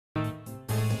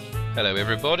Hello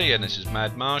everybody, and this is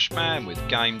Mad Marshman with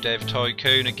Game Dev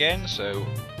Tycoon again, so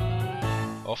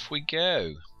off we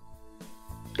go.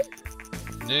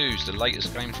 News: the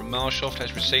latest game from Marshsoft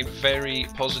has received very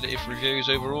positive reviews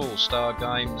overall. Star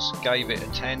Games gave it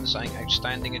a 10, saying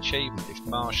outstanding achievement. If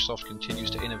Marshsoft continues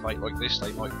to innovate like this,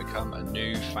 they might become a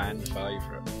new fan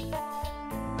favourite.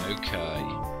 Okay,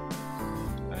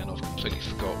 and I've completely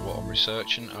forgot what I'm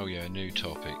researching. Oh yeah, new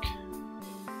topic.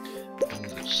 And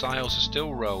the sales are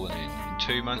still rolling in. In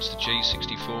 2 months the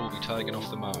G64 will be taken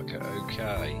off the market.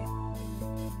 Okay.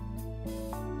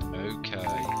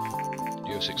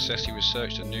 You have successfully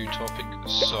researched a new topic,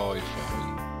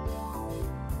 sci-fi.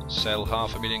 Sell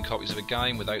 500,000 copies of a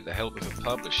game without the help of a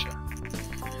publisher.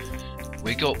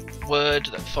 We got word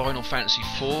that Final Fantasy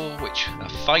IV,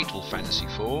 Fatal Fantasy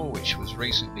IV, which was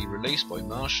recently released by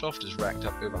Marshsoft, has racked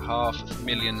up over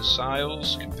 500,000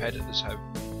 sales. Competitors have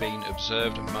been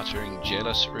observed muttering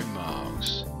jealous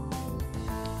remarks.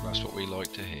 That's what we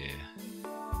like to hear.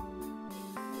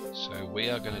 So we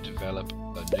are going to develop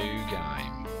a new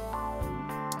game,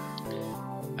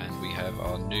 and we have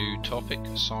our new topic,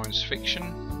 science fiction,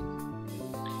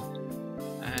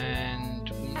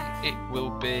 and it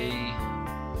will be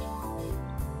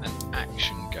an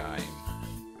action game,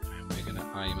 and we're going to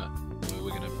aim at,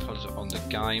 we're going to put it on the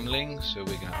gameling, so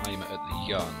we're going to aim it at the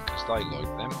young because they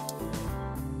like them.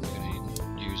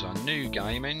 Use our new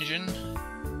game engine,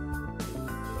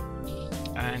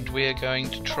 and we're going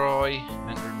to try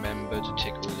and remember to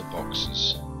tick all the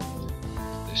boxes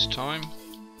this time.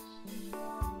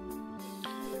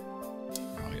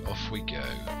 Right, off we go.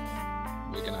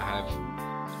 We're going to have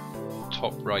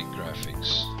top rate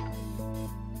graphics.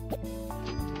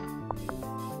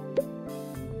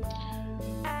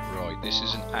 Right, this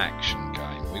is an action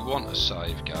game. We want a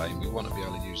save game, we want to be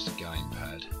able to use the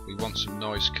gamepad. We want some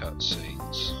nice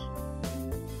cutscenes.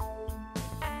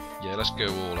 Yeah, let's go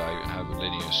all out and have a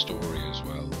linear story as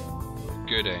well.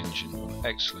 Good engine,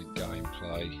 excellent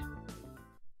gameplay,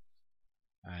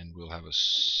 and we'll have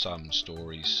some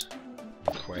stories,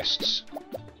 quests.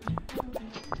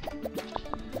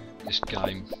 This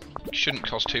game shouldn't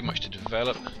cost too much to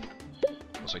develop.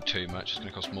 I'll say too much, it's going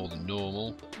to cost more than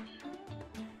normal.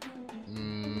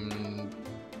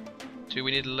 Do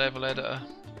we need a level editor?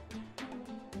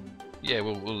 Yeah,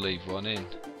 we'll leave one in.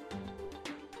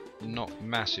 Not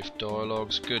massive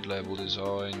dialogues, good level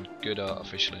design, good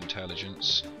artificial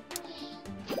intelligence.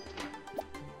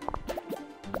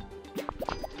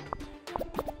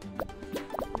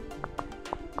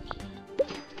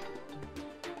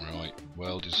 Right,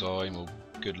 well designed, or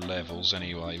good levels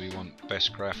anyway. We want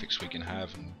best graphics we can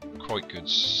have and quite good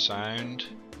sound.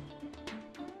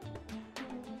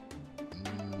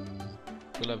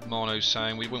 We'll have mono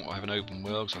sound. We won't have an open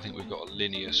world because I think we've got a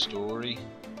linear story.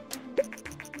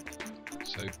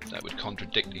 So that would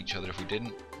contradict each other if we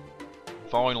didn't.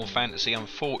 Final Fantasy,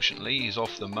 unfortunately, is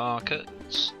off the market.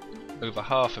 It's over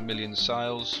 500,000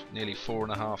 sales, nearly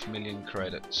 4.5 million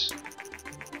credits.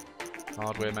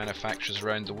 Hardware manufacturers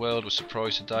around the world were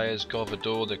surprised today as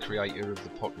Govador, the creator of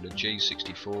the popular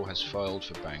G64, has filed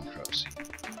for bankruptcy.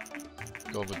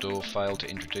 Govador failed to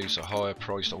introduce a higher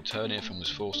priced alternative and was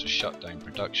forced to shut down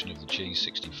production of the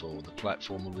G64. The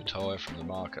platform will retire from the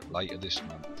market later this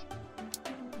month.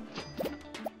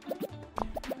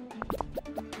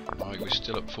 Right, we're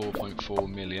still at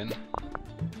 4.4 million.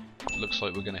 Looks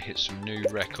like we're going to hit some new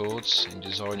records in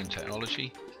design and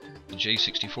technology. The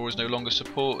G64 is no longer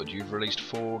supported. You've released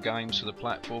 4 games for the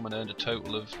platform and earned a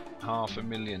total of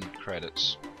 500,000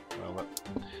 credits. Well,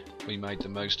 we made the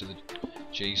most of the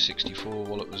G64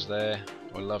 while it was there.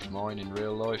 I loved mine in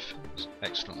real life. It's an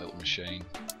excellent little machine.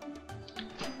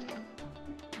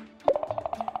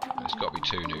 There's got to be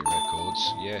 2 new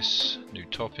records. Yes, new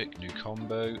topic, new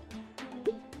combo,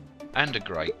 and a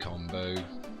great combo.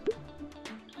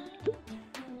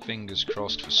 Fingers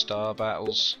crossed for star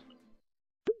battles.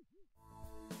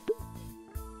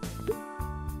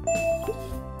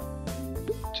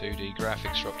 .2D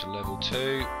graphics are up to level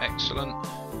 2. Excellent.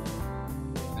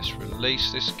 Let's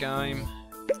release this game.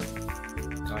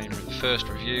 The first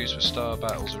reviews for Star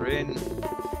Battles are in.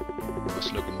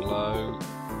 It's looking low.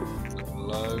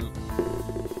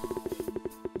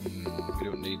 We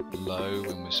don't need low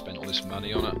when we've spent all this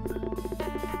money on it.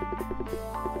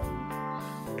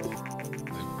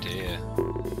 Oh dear.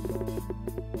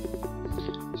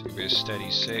 It's going to be a steady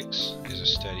 6. It is a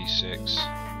steady 6.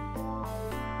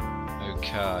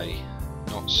 Okay,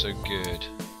 not so good.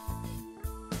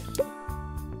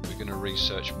 We're going to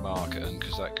research marketing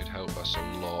because that could help us a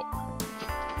lot.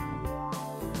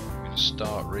 We're going to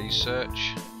start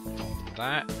research on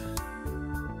that.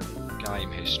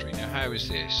 Game history. Now how is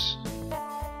this?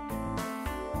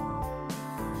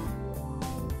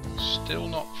 Still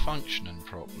not functioning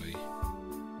properly.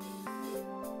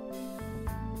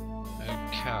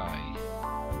 Okay.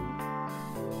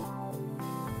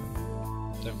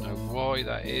 Don't know why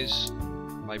that is.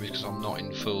 Maybe because I'm not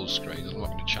in full screen. I'm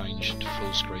not going to change to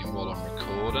full screen while I'm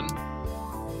recording.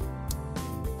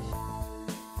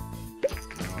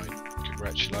 Right,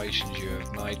 congratulations, you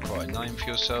have made quite a name for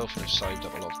yourself and have saved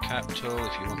up a lot of capital.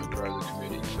 If you want to grow the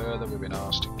community further, we've been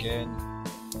asked again.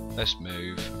 Let's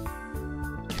move.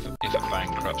 If it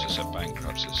bankrupts us, it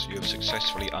bankrupts us. You have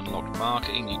successfully unlocked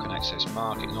marketing. You can access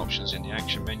marketing options in the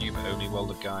action menu, but only while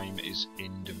the game is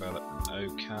in development.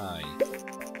 Okay.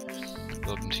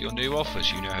 Welcome to your new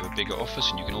office. You now have a bigger office,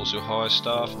 and you can also hire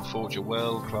staff and forge a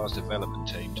world-class development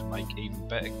team to make even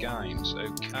better games.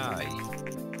 Okay.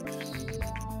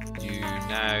 You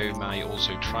now may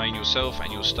also train yourself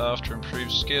and your staff to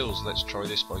improve skills. Let's try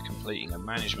this by completing a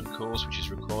management course, which is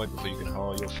required before you can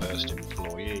hire your first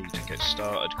employee. To get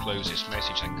started, close this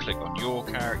message and click on your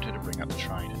character to bring up the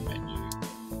training menu.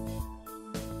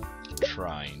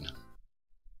 Train.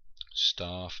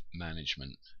 Staff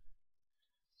management.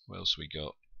 What else we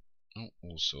got? Oh,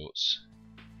 all sorts.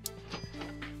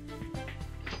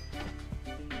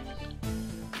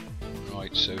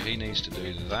 Right, so he needs to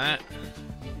do that.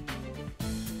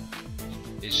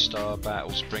 His star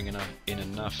battles bringing in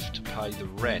enough to pay the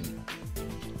rent.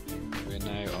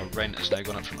 Our rent has now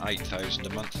gone up from 8,000 a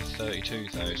month to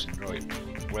 32,000. Right,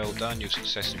 well done. You've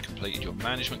successfully completed your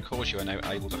management course. You are now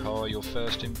able to hire your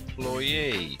first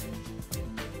employee.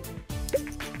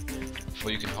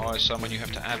 Before you can hire someone, you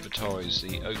have to advertise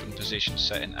the open position,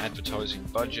 set an advertising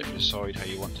budget and decide how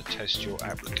you want to test your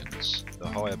applicants. The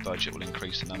higher budget will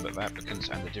increase the number of applicants,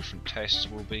 and the different tests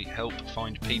will help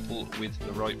find people with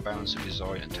the right balance of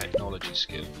design and technology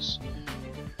skills.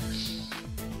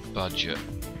 Budget.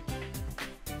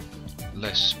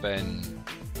 Let's spend...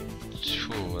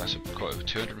 Oh, that's quite over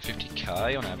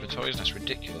 250k on advertising. That's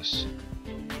ridiculous.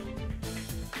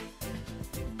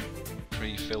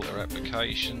 Pre-filter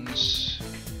applications.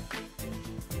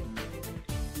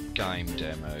 Game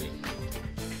demo.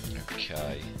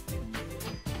 Okay.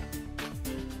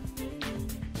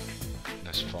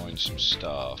 Let's find some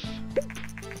staff.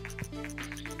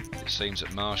 It seems that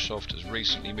Marshoft has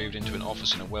recently moved into an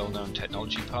office in a well-known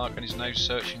technology park and is now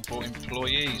searching for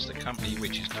employees. The company,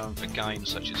 which is known for games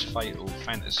such as Fatal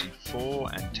Fantasy IV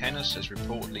and Tennis, has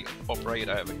reportedly operated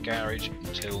out of a garage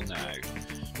until now.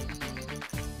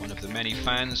 One of the many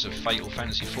fans of Fatal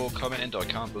Fantasy IV commented, "I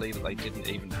can't believe that they didn't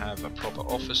even have a proper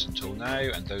office until now,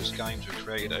 and those games were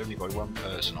created only by one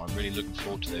person. I'm really looking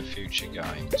forward to their future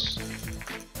games."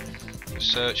 The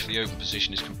search for the open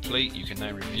position is complete. You can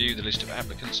now review the list of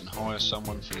applicants and hire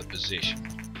someone for the position.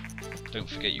 Don't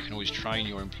forget, you can always train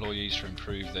your employees to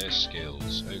improve their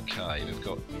skills. Okay, we've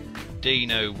got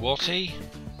Dino Watty,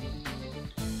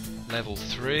 level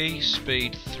 3,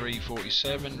 speed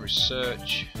 347,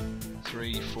 research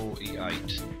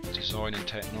 348, design and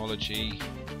technology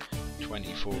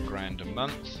 24 grand a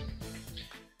month.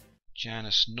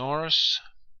 Janice Norris,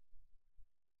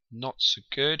 not so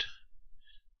good,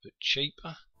 but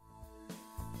cheaper.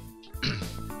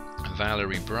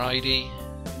 Valerie Brady.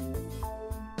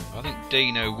 I think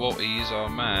Dino Watty is our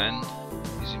man.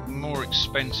 He's more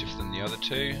expensive than the other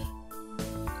two,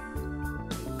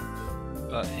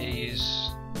 but he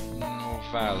is more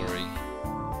Valerie.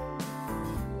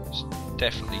 It's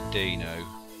definitely Dino.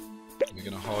 We're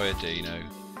going to hire Dino.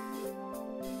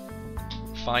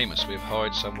 Famous. We have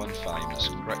hired someone famous.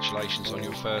 Congratulations on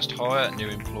your first hire. New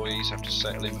employees have to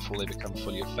settle in before they become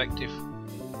fully effective.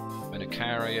 When a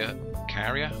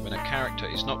character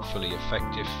is not fully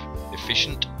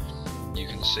efficient, you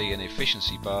can see an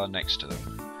efficiency bar next to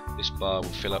them. This bar will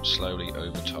fill up slowly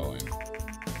over time.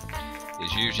 It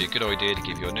is usually a good idea to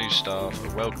give your new staff a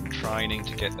welcome training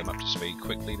to get them up to speed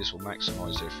quickly. This will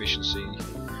maximise their efficiency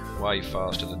way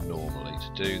faster than normally.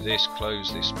 To do this,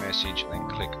 close this message and then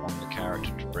click on the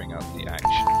character to bring up the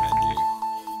action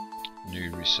menu.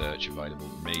 New research available,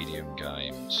 medium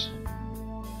games.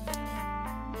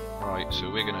 Right, so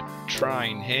we're going to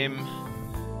train him.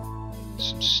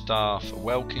 Some staff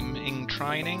welcoming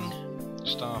training.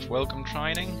 Staff welcome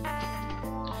training.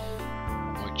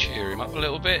 Might cheer him up a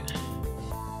little bit.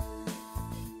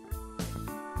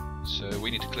 So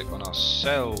we need to click on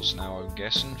ourselves now, I'm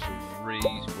guessing, for we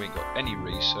ain't got any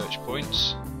research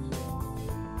points.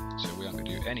 So we aren't going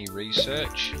to do any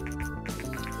research.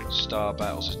 Star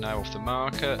Battles is now off the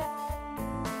market.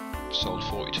 Sold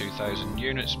 42,000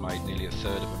 units, made nearly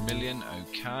 1/3 of a million.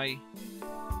 Okay.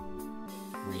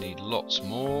 We need lots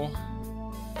more.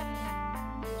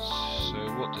 So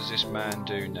what does this man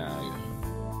do now?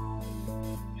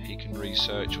 He can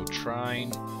research or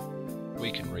train.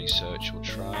 we can research or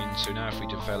train. So now if we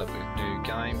develop a new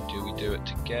game, do we do it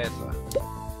together?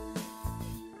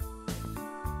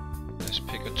 Let's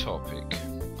pick a topic.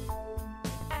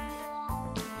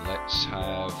 Let's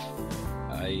have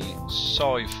a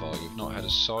sci-fi. We've not had a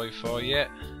sci-fi yet.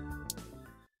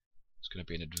 It's going to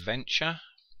be an adventure.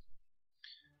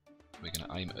 We're going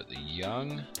to aim at the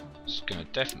young. It's going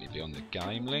to definitely be on the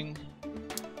Gameling.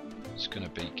 It's going to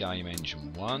be Game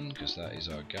Engine 1 because that is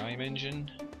our game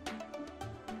engine.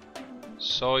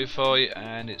 Sci-fi,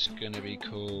 and it's going to be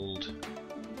called...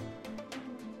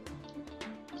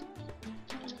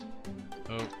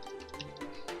 Oh.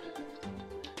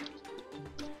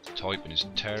 Typing is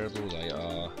terrible. They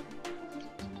are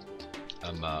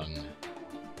Among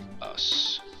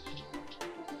Us.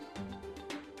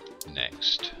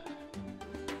 Next.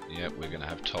 Yep, we're going to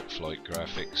have top flight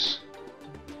graphics.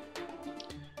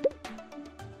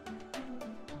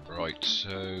 Right,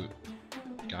 so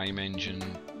game engine,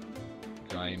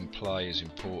 gameplay is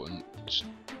important.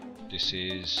 This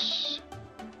is...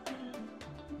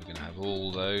 We're going to have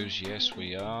all those. Yes,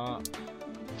 we are.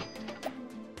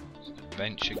 It's an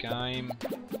adventure game.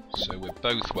 So we're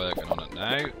both working on it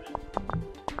now.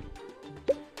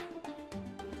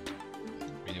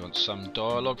 We want some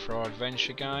dialogue for our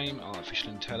adventure game.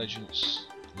 Artificial intelligence,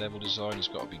 level design has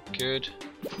got to be good.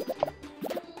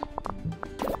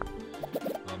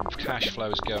 Cash flow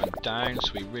is going down,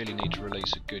 so we really need to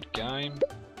release a good game.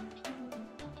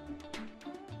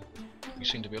 We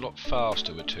seem to be a lot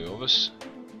faster with two of us.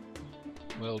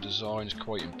 World design is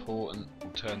quite important.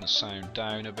 We'll turn the sound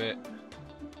down a bit.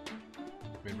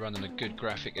 We're running a good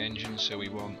graphic engine, so we're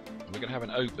going to have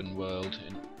an open world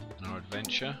in our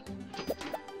adventure.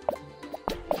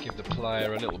 Give the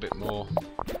player a little bit more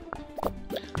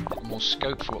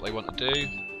scope for what they want to do.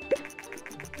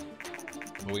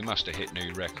 Well, we must have hit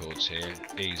new records here,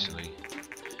 easily.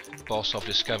 Boss, I've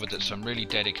discovered that some really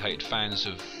dedicated fans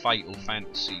of Fatal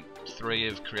Fantasy 3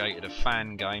 have created a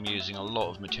fan game using a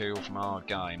lot of material from our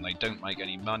game. They don't make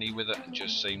any money with it and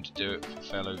just seem to do it for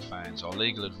fellow fans. Our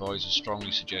legal advisors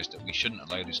strongly suggest that we shouldn't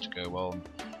allow this to go on.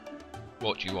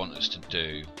 What do you want us to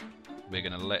do? We're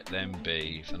going to let them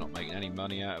be if they're not making any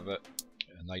money out of it,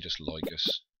 and they just like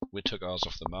us. We took ours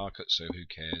off the market, so who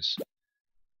cares?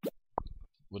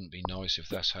 Wouldn't be nice if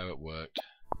that's how it worked.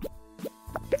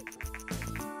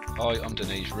 Hi, I'm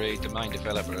Denise Reed, the main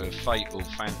developer of Fatal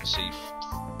Fantasy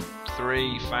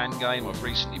 3 fan game. I've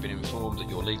recently been informed that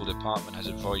your legal department has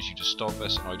advised you to stop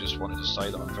us, and I just wanted to say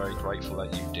that I'm very grateful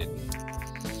that you didn't.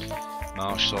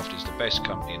 Marshsoft is the best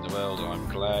company in the world, and I'm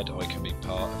glad I can be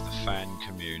part of the fan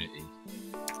community.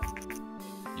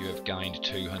 You have gained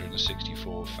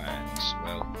 264 fans.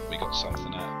 Well, we got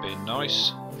something out of being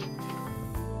nice.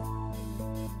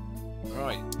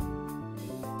 Right,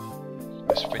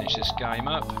 let's finish this game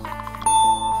up.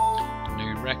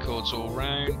 New records all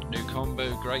round, new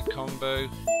combo, great combo.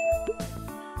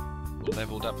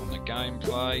 Leveled up on the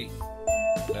gameplay,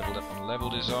 leveled up on level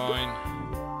design.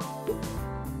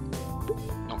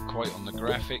 Not quite on the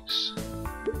graphics.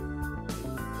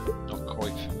 Not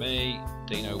quite for me.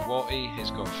 Dino Watty has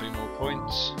got a few more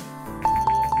points.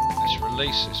 Let's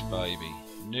release this baby.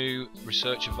 New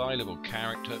research available,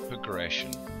 character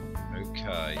progression.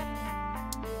 Okay,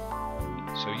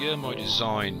 so you're my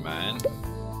design man.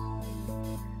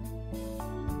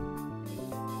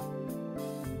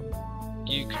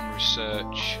 You can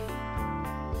research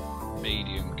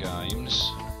medium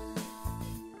games.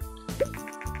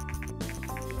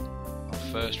 Our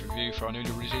first review for our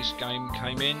newly released game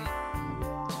came in.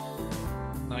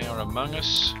 They are Among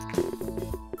Us.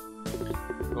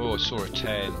 Oh, I saw a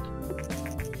 10.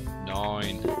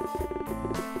 9.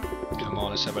 Come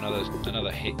on, let's have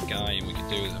another hit game. We can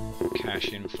do with a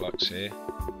cash influx here.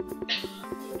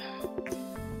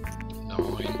 9.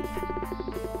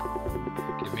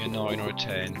 Give me a 9 or a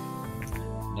 10.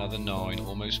 Another 9,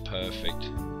 almost perfect.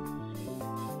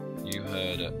 You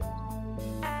heard it.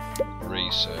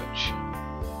 Research.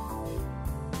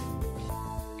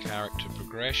 Character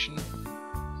progression.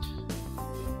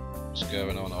 What's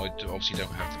going on? I obviously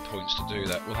don't have the points to do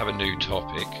that. We'll have a new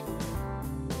topic.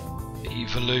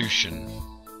 Evolution.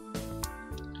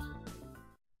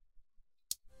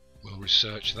 We'll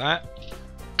research that.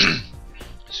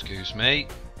 Excuse me.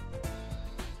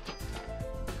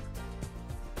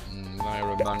 Layer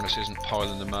Among Us isn't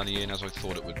piling the money in as I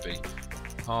thought it would be.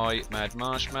 Hi, Mad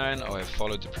Marshman. I have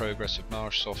followed the progress of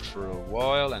Marshsoft for a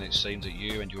while, and it seems that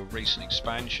you and your recent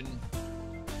expansion,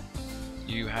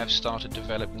 you have started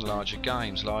developing larger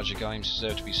games. Larger games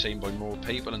deserve to be seen by more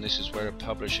people, and this is where a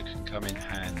publisher can come in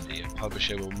handy. A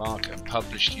publisher will market and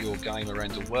publish your game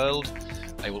around the world,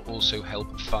 They will also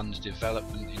help fund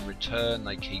development. In return,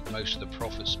 they keep most of the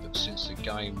profits, but since the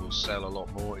game will sell a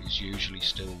lot more, it is usually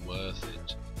still worth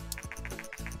it.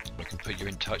 I can put you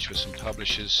in touch with some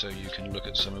publishers so you can look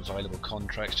at some available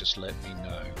contracts. Just let me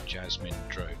know. Jasmine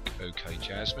Droke. Okay,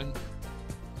 Jasmine.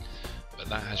 But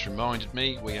that has reminded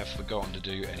me we have forgotten to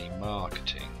do any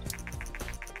marketing.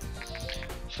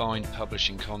 Find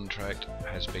publishing contract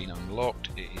has been unlocked.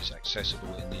 It is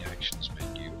accessible in the actions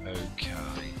menu.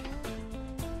 Okay.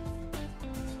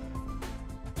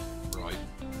 Right.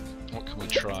 What can we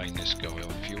train this guy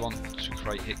on? If you want to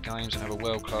create hit games and have a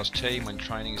world-class team, when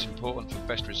training is important for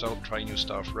best result, train your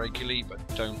staff regularly, but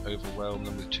don't overwhelm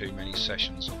them with too many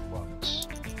sessions at once.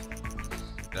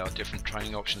 There are different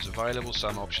training options available.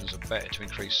 Some options are better to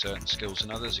increase certain skills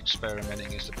than others.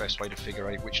 Experimenting is the best way to figure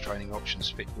out which training options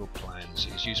fit your plans.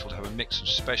 It is useful to have a mix of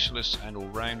specialists and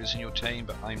all-rounders in your team,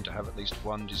 but aim to have at least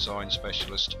one design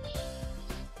specialist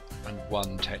and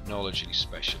one technology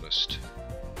specialist.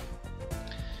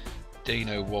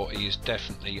 Dino Watty is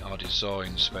definitely our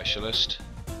design specialist,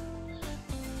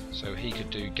 so he could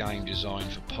do game design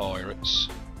for pirates.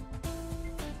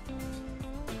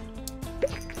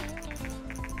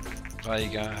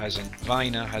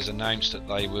 Vayner has announced that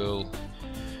they will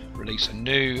release a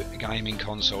new gaming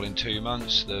console in 2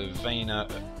 months. The Vayner,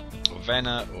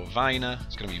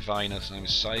 it's going to be Vayner, its name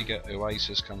is Sega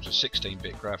Oasis, comes with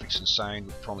 16-bit graphics and sound,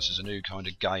 which promises a new kind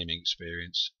of gaming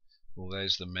experience. Well,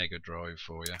 there's the Mega Drive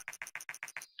for you.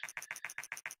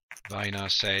 Vayner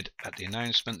said at the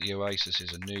announcement the Oasis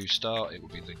is a new start. It will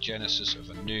be the genesis of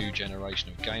a new generation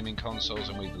of gaming consoles,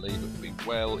 and we believe it will be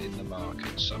well in the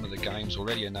market. Some of the games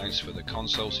already announced for the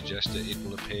console suggest that it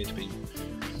will appear to be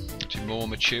to more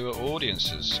mature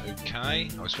audiences. Okay,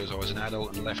 I suppose I was an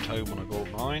adult and left home when I bought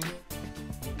mine.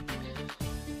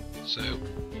 So,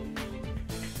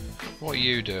 what are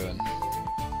you doing?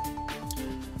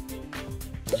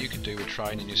 You could do with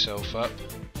training yourself up.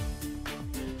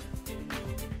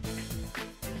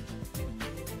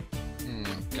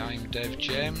 Game Dev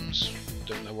Gems,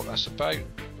 don't know what that's about,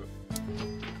 but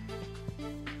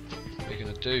we're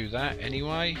going to do that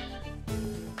anyway.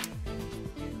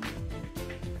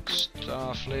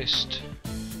 Staff list.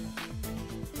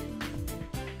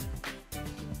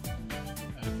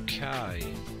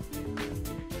 Okay.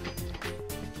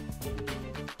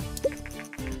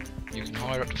 You can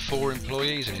hire up to 4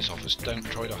 employees in his office. Don't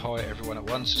try to hire everyone at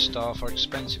once. The staff are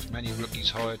expensive. Many rookies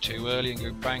hire too early and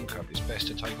go bankrupt. It's best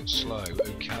to take it slow.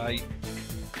 Okay.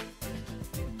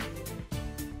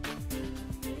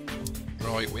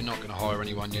 Right, we're not going to hire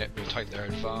anyone yet. We'll take their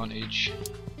advantage.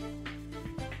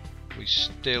 We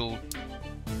still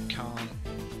can't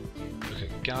look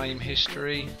at game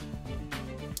history.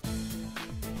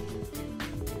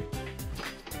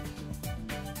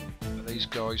 Are these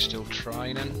guys still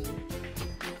training?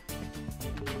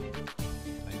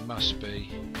 Must be.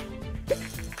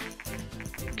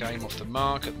 Game off the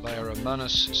market, they are among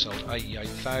us, sold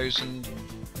 88,000,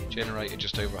 generated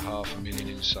just over 500,000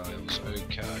 in sales.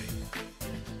 Okay,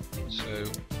 so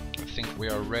I think we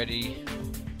are ready.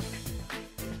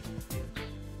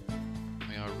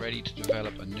 We are ready to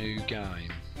develop a new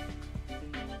game.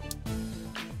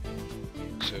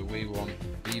 So we want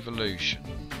Evolution.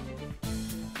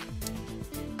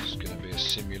 It's going to be a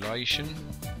simulation.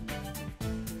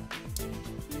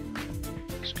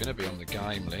 It's going to be on the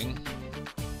game link.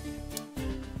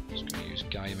 It's going to use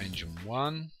Game Engine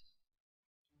 1.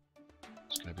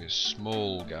 It's going to be a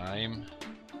small game,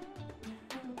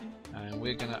 and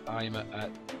we're going to aim it at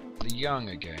the young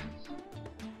again,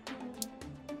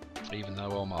 even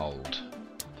though I'm old.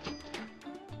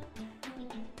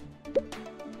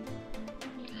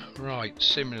 Right,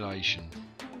 simulation.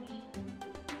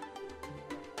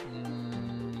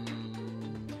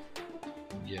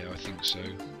 Yeah, I think so.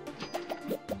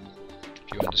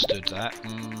 If you understood that.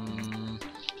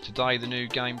 Today the new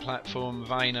game platform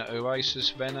Vayner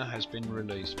Oasis has been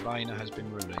released. Vayner has been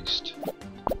released.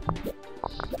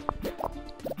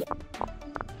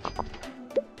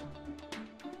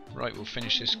 Right, we'll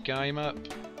finish this game up.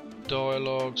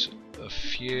 Dialogues, a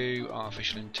few.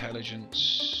 Artificial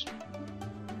intelligence.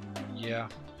 Yeah.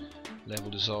 Level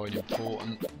design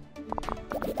important.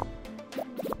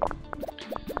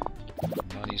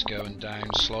 Money's going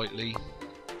down slightly.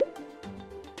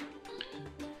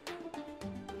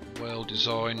 World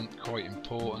design, quite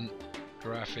important.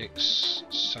 Graphics,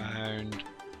 sound.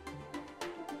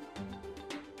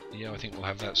 Yeah, I think we'll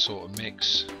have that sort of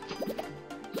mix.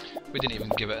 We didn't even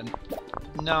give it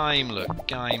a name. Look,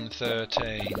 Game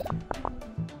 13.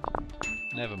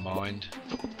 Never mind.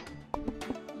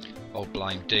 I'll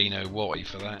blame Dino Watty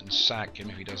for that and sack him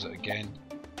if he does it again.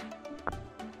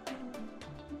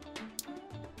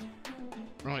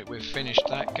 Right, we've finished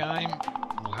that game.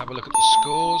 We'll have a look at the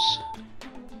scores.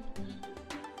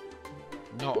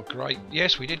 Not a great...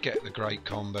 Yes, we did get the great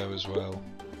combo as well.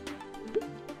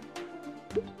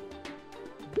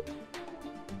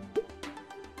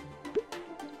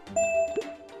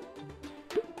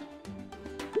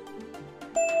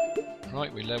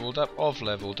 Right, we levelled up. I've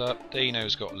levelled up.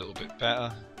 Dino's got a little bit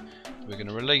better. We're going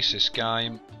to release this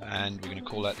game and we're going to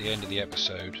call that the end of the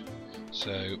episode.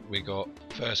 So we got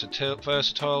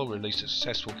Versatile, released a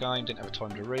successful game, didn't have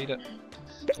time to read it.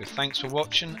 So thanks for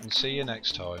watching and see you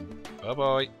next time. Bye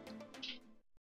bye.